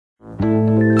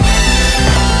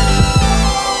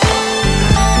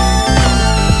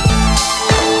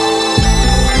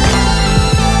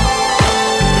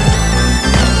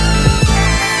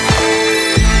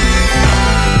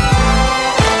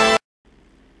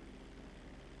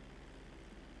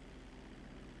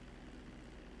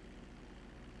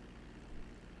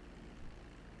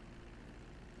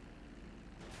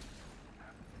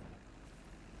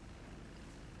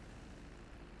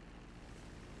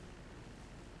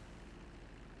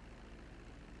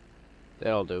They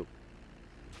all do.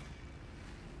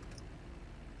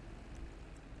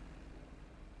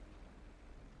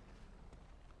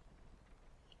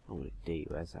 Oh, D,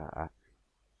 where's that at?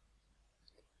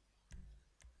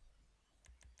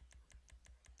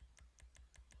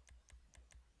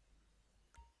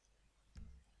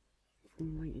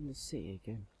 I'm right in the city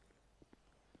again.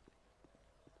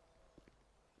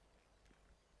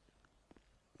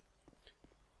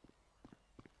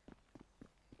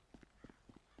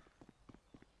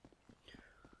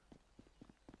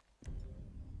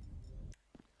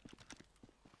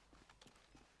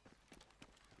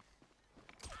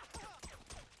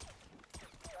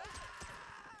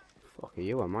 Fuck are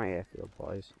you on my airfield,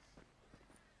 boys?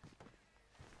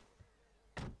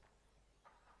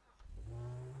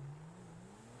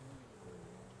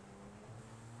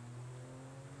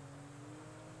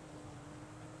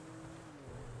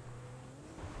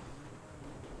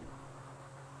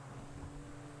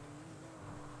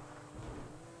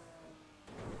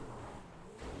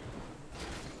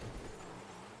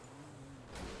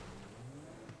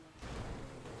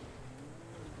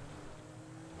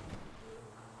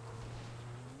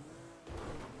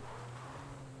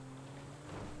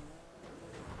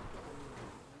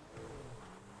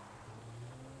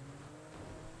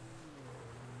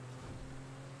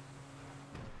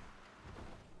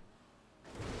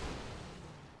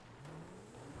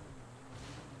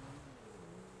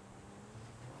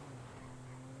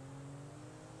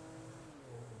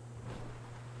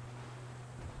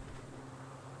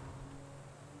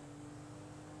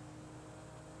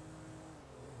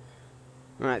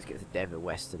 Right, let's get to Denver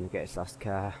Western and get his last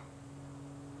car.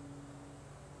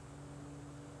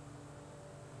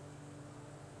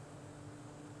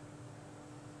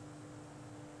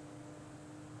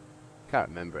 Can't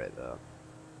remember it though.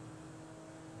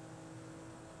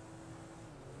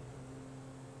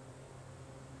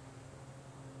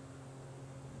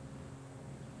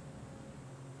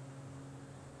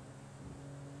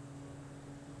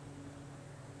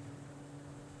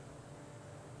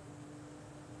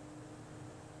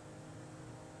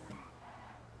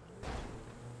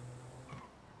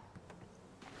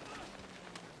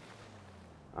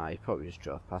 Ah, he probably just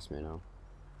drove past me now.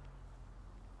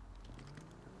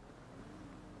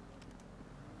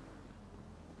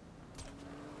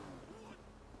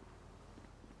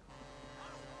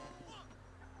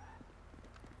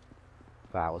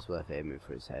 That was worth aiming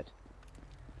for his head.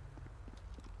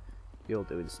 You'll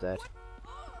do instead.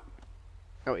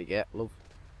 Oh, you get, love.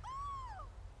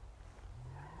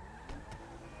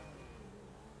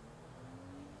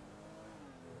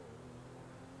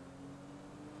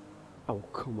 Oh,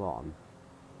 come on.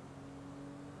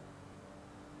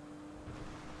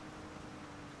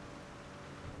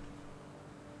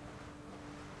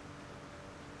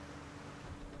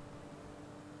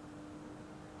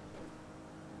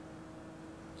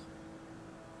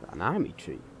 An army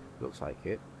tree. Looks like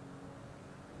it.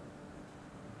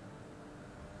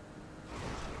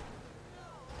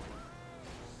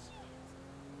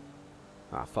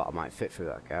 I thought I might fit through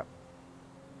that gap.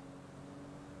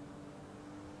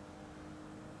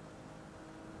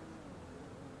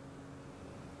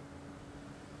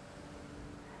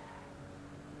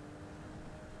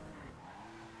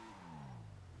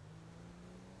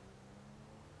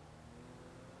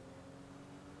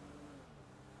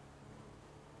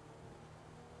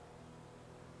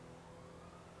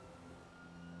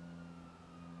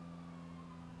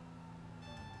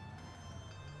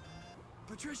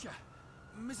 Patricia,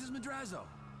 Mrs. Madrazo.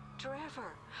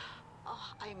 Trevor,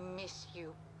 oh, I miss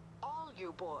you. All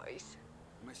you boys.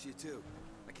 Miss you too.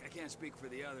 I can't speak for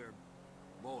the other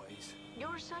boys.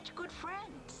 You're such good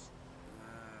friends.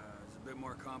 It's a bit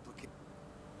more complicated.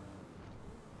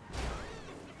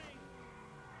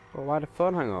 Well, why the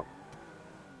phone hang up?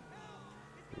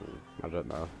 I don't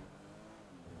know.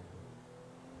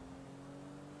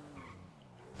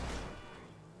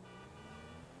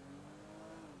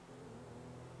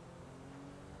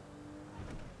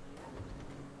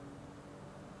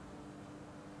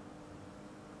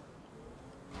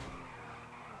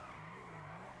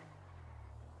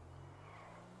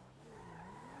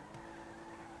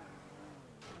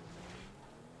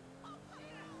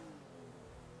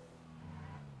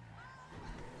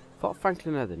 Thought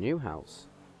Franklin had a new house.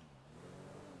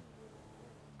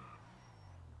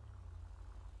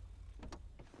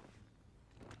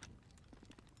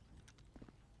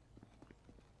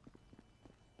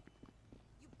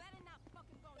 You better not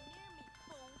fucking go near me,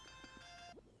 fool.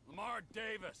 Lemar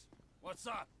Davis, what's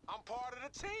up? I'm part of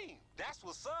the team. That's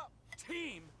what's up.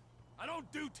 Team? I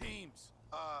don't do teams.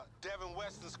 Devin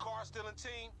Weston's car stealing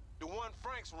team, the one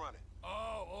Frank's running.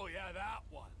 Oh yeah, that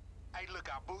one. Hey, look,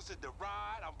 I boosted the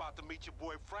ride. I'm about to meet your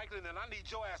boy Franklin, and I need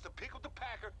your ass to pick up the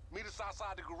Packer, meet us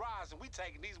outside the garage, and we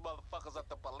taking these motherfuckers up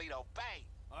to Polito Bay.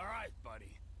 All right,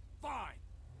 buddy. Fine.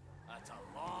 That's a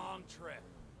long trip.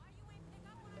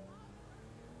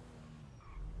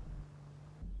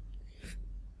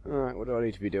 Alright, what do I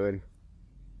need to be doing?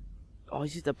 Oh,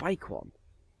 is it the bike one?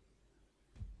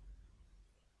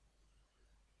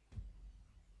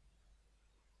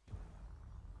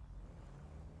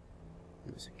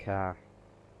 It's a car.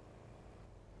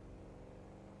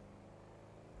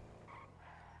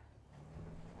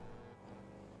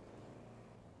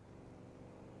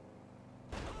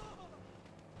 I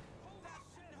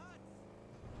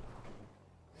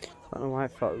don't know why I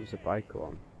thought it was a bike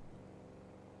one.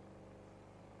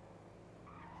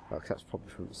 Oh, 'cause that's probably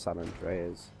from San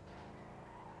Andreas.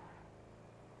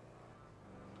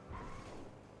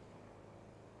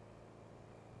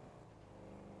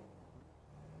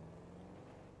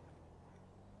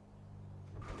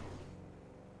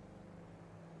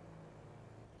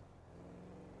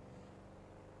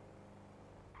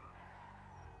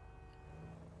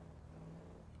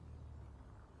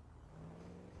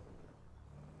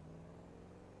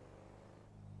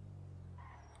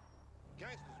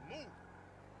 Gangsters move.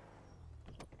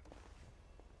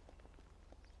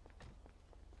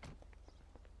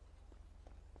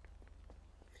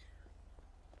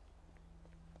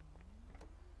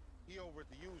 He over at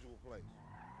the usual place.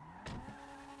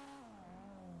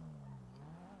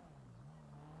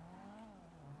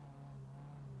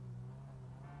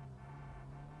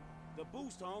 The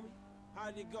boost, homie.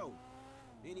 How did it go?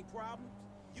 Any problems?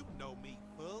 You know me,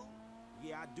 fool.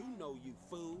 Yeah, I do know you,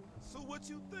 fool. So what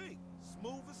you think?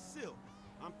 Smooth as silk.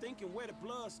 I'm thinking where the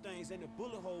blood stains and the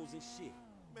bullet holes and shit.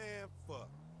 Man, fuck.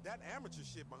 That amateur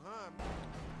shit behind me.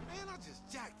 Man, I just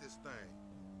jacked this thing.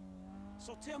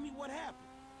 So tell me what happened.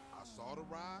 I saw the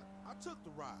ride. I took the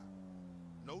ride.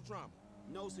 No drama.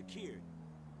 No security.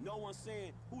 No one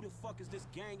saying, who the fuck is this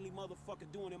gangly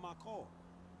motherfucker doing in my car?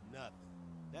 Nothing.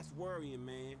 That's worrying,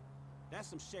 man. That's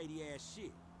some shady ass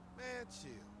shit. Man,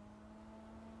 chill.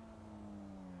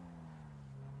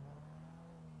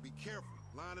 Be careful.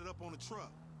 Line it up on the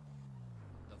truck.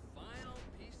 The final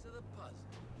piece of the puzzle.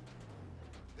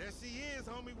 There she is,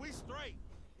 homie. We straight.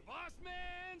 Boss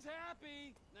man's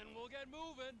happy, then we'll get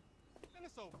moving. Man,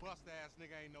 this old bust-ass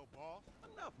nigga ain't no boss.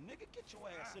 Enough, nigga. Get your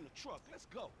ass in the truck. Let's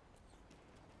go.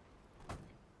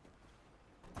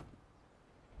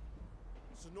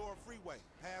 Sonora Freeway,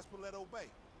 past Paleto Bay.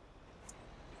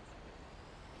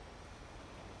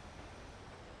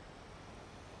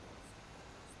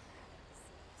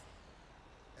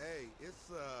 Hey,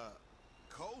 it's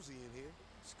cozy in here.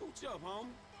 Scooch up, homie.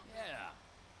 Yeah.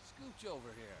 Scooch over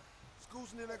here.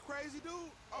 Scooching in that crazy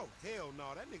dude? Oh, hell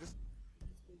no, that nigga's...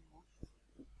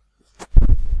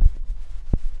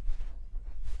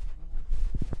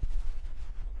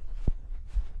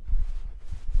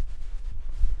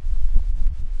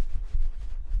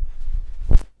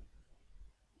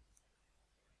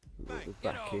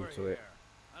 Back over into here. it.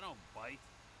 I don't bite.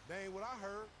 That ain't what I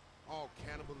heard. All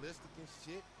cannibalistic and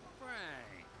shit.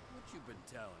 Frank, what you been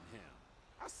telling him?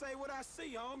 I say what I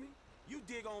see, homie. You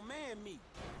dig on man meat.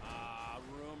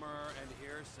 Rumor and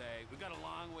hearsay. We got a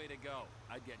long way to go.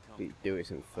 I'd get We comfortable. do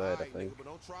it in third, I Aight, think. nigga, but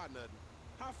don't try nothing.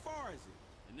 How far is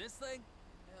it? And this thing?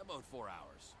 About 4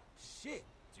 hours. Shit.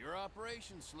 It's your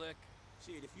operation, Slick.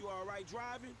 Shit, if you alright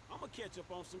driving, I'ma catch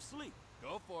up on some sleep.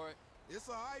 Go for it. It's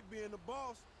alright being the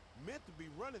boss. Meant to be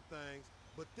running things,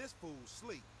 but this fool's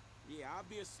sleep. Yeah, I'll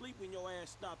be asleep when your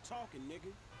ass stop talking,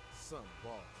 nigga. Some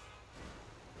boss.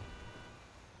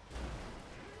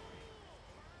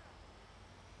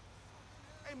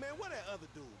 Hey man, where that other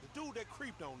dude? The dude that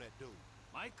creeped on that dude.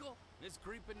 Michael, his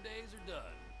creeping days are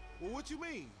done. Well, what you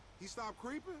mean? He stopped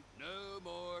creeping? No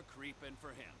more creeping for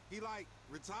him. He like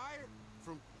retired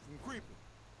from creeping?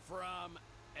 From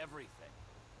everything.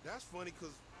 That's funny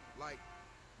cause like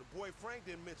the boy Frank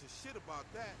didn't mention shit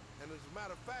about that, and as a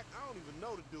matter of fact, I don't even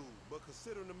know the dude, but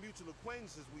considering the mutual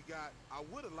acquaintances we got, I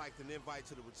would have liked an invite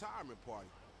to the retirement party.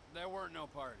 There weren't no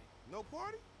party. No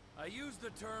party? I used the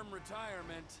term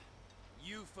retirement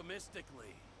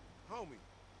euphemistically. Homie,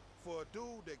 for a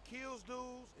dude that kills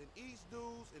dudes and eats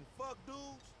dudes and fuck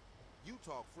dudes, you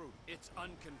talk fruity. It's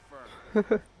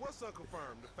unconfirmed. What's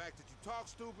unconfirmed? The fact that you talk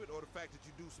stupid or the fact that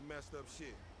you do some messed up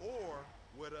shit? Or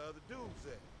where the other dude's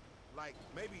at? Like,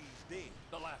 maybe he's dead.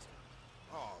 The last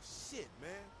one. Oh, shit,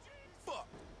 man. Fuck.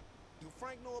 Do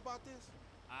Frank know about this?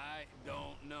 I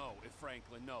don't know if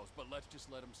Franklin knows, but let's just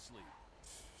let him sleep.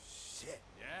 Shit.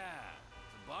 Yeah,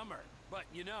 it's a bummer. But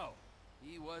you know,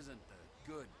 he wasn't the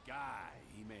good guy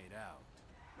he made out.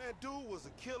 Man, dude was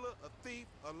a killer, a thief,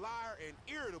 a liar, and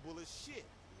irritable as shit.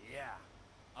 Yeah,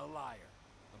 a liar.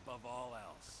 Above all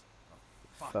else.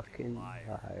 A Fucking liar.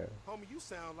 liar. Homie, you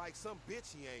sound like some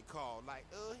bitch he ain't called. Like,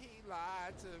 he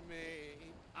lied to me.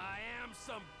 I am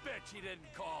some bitch he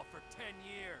didn't call for 10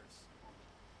 years.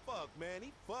 Fuck, man,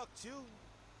 he fucked you.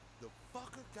 The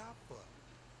fucker got fucked.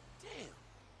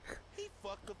 Damn. He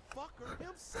fucked the fucker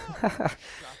himself. Shut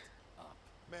up.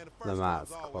 Man, the first Lemar's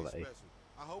time's always quality. special.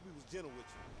 I hope he was gentle with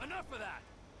you. Enough of that.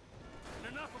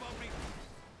 And enough about me.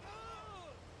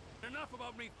 Enough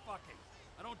about me fucking.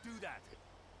 I don't do that.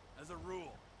 As a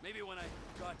rule. Maybe when I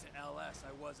got to LS,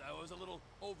 I was a little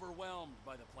overwhelmed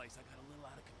by the place. I got a little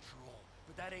out of control.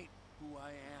 But that ain't who I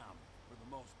am, for the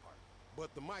most part.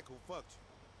 But the Michael fucked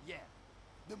you. Yeah,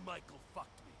 the Michael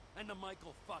fucked me. And the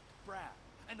Michael fucked Brad.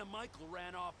 And the Michael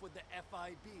ran off with the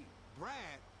FIB.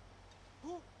 Brad?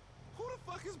 Who the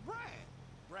fuck is Brad?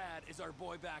 Brad is our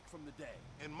boy back from the day.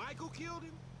 And Michael killed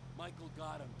him? Michael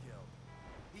got him killed.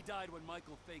 He died when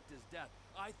Michael faked his death.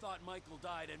 I thought Michael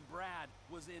died and Brad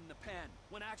was in the pen,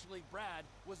 when actually Brad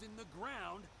was in the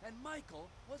ground and Michael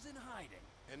was in hiding.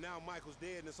 And now Michael's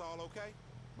dead and it's all okay?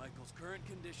 Michael's current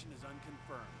condition is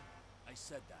unconfirmed. I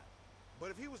said that.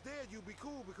 But if he was dead, you'd be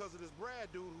cool because of this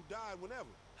Brad dude who died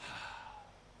whenever.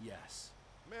 Yes.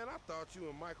 Man, I thought you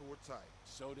and Michael were tight.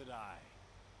 So did I.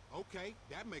 Okay,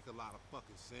 that make a lot of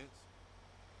fucking sense.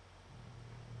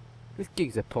 This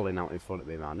gigs are pulling out in front of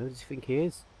me, man. Who does he think he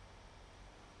is?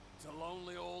 It's a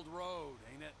lonely old road,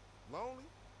 ain't it? Lonely?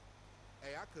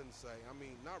 Hey, I couldn't say. I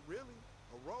mean, not really.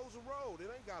 A road's a road. It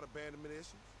ain't got abandonment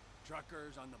issues.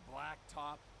 Truckers on the black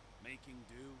top, making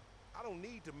do. I don't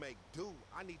need to make do.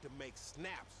 I need to make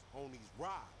snaps on these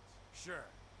rides. Sure.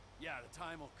 Yeah, the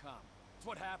time will come. It's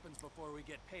what happens before we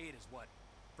get paid is what?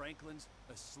 Franklin's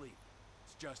asleep.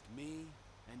 It's just me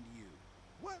and you.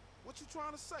 What? What you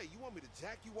trying to say? You want me to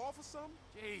jack you off or something?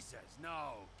 Jesus,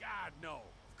 no. God, no.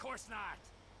 Of course not.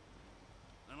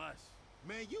 Unless,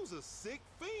 Man, you's a sick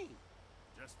fiend.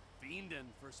 just fiending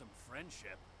for some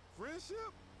friendship.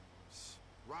 Friendship?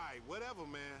 Right, whatever,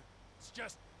 man. It's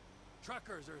just,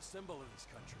 truckers are a symbol of this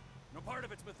country. No part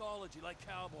of its mythology like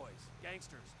cowboys,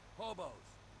 gangsters, hobos,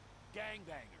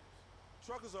 gangbangers.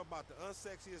 Truckers are about the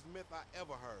unsexiest myth I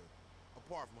ever heard.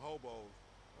 Apart from hobos.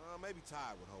 Maybe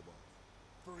tied with hobos.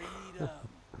 Freedom.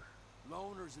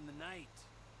 Loners in the night.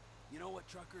 You know what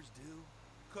truckers do?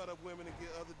 Cut up women and get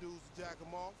other dudes to jack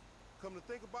them off. Come to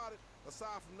think about it,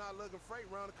 aside from not lugging freight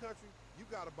around the country, you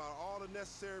got about all the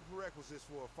necessary prerequisites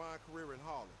for a fine career in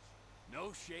haulage.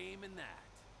 No shame in that.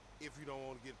 If you don't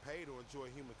want to get paid or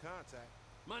enjoy human contact.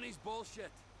 Money's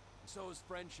bullshit. And so is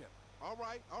friendship. All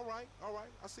right.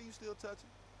 I see you still touching.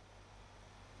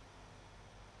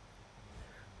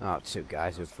 Oh, two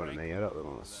guys in front of me. I don't really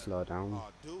want to slow down. Oh,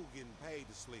 dude getting paid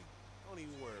to sleep. Don't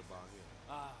even worry about him.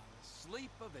 Ah,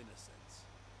 sleep of innocence.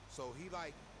 So he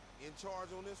like in charge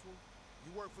on this one?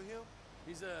 You work for him?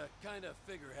 He's a kind of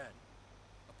figurehead.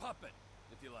 A puppet,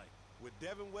 if you like. With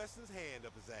Devin Weston's hand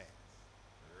up his ass.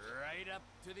 Right up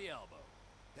to the elbow.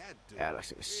 That dude. Yeah,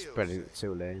 like it was real spreading sick. the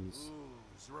two lanes. Ooh,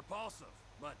 it's repulsive.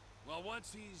 But, well,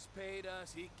 once he's paid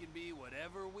us, he can be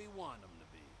whatever we want him to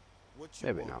be. What you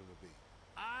Maybe want not. him to be?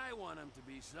 I want him to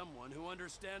be someone who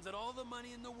understands that all the money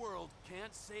in the world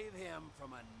can't save him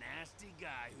from a nasty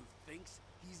guy who thinks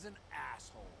he's an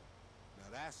asshole. Now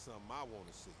that's something I want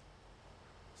to see.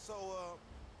 So,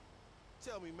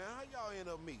 tell me, man, how y'all end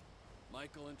up meeting?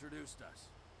 Michael introduced us.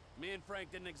 Me and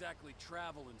Frank didn't exactly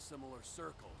travel in similar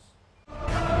circles.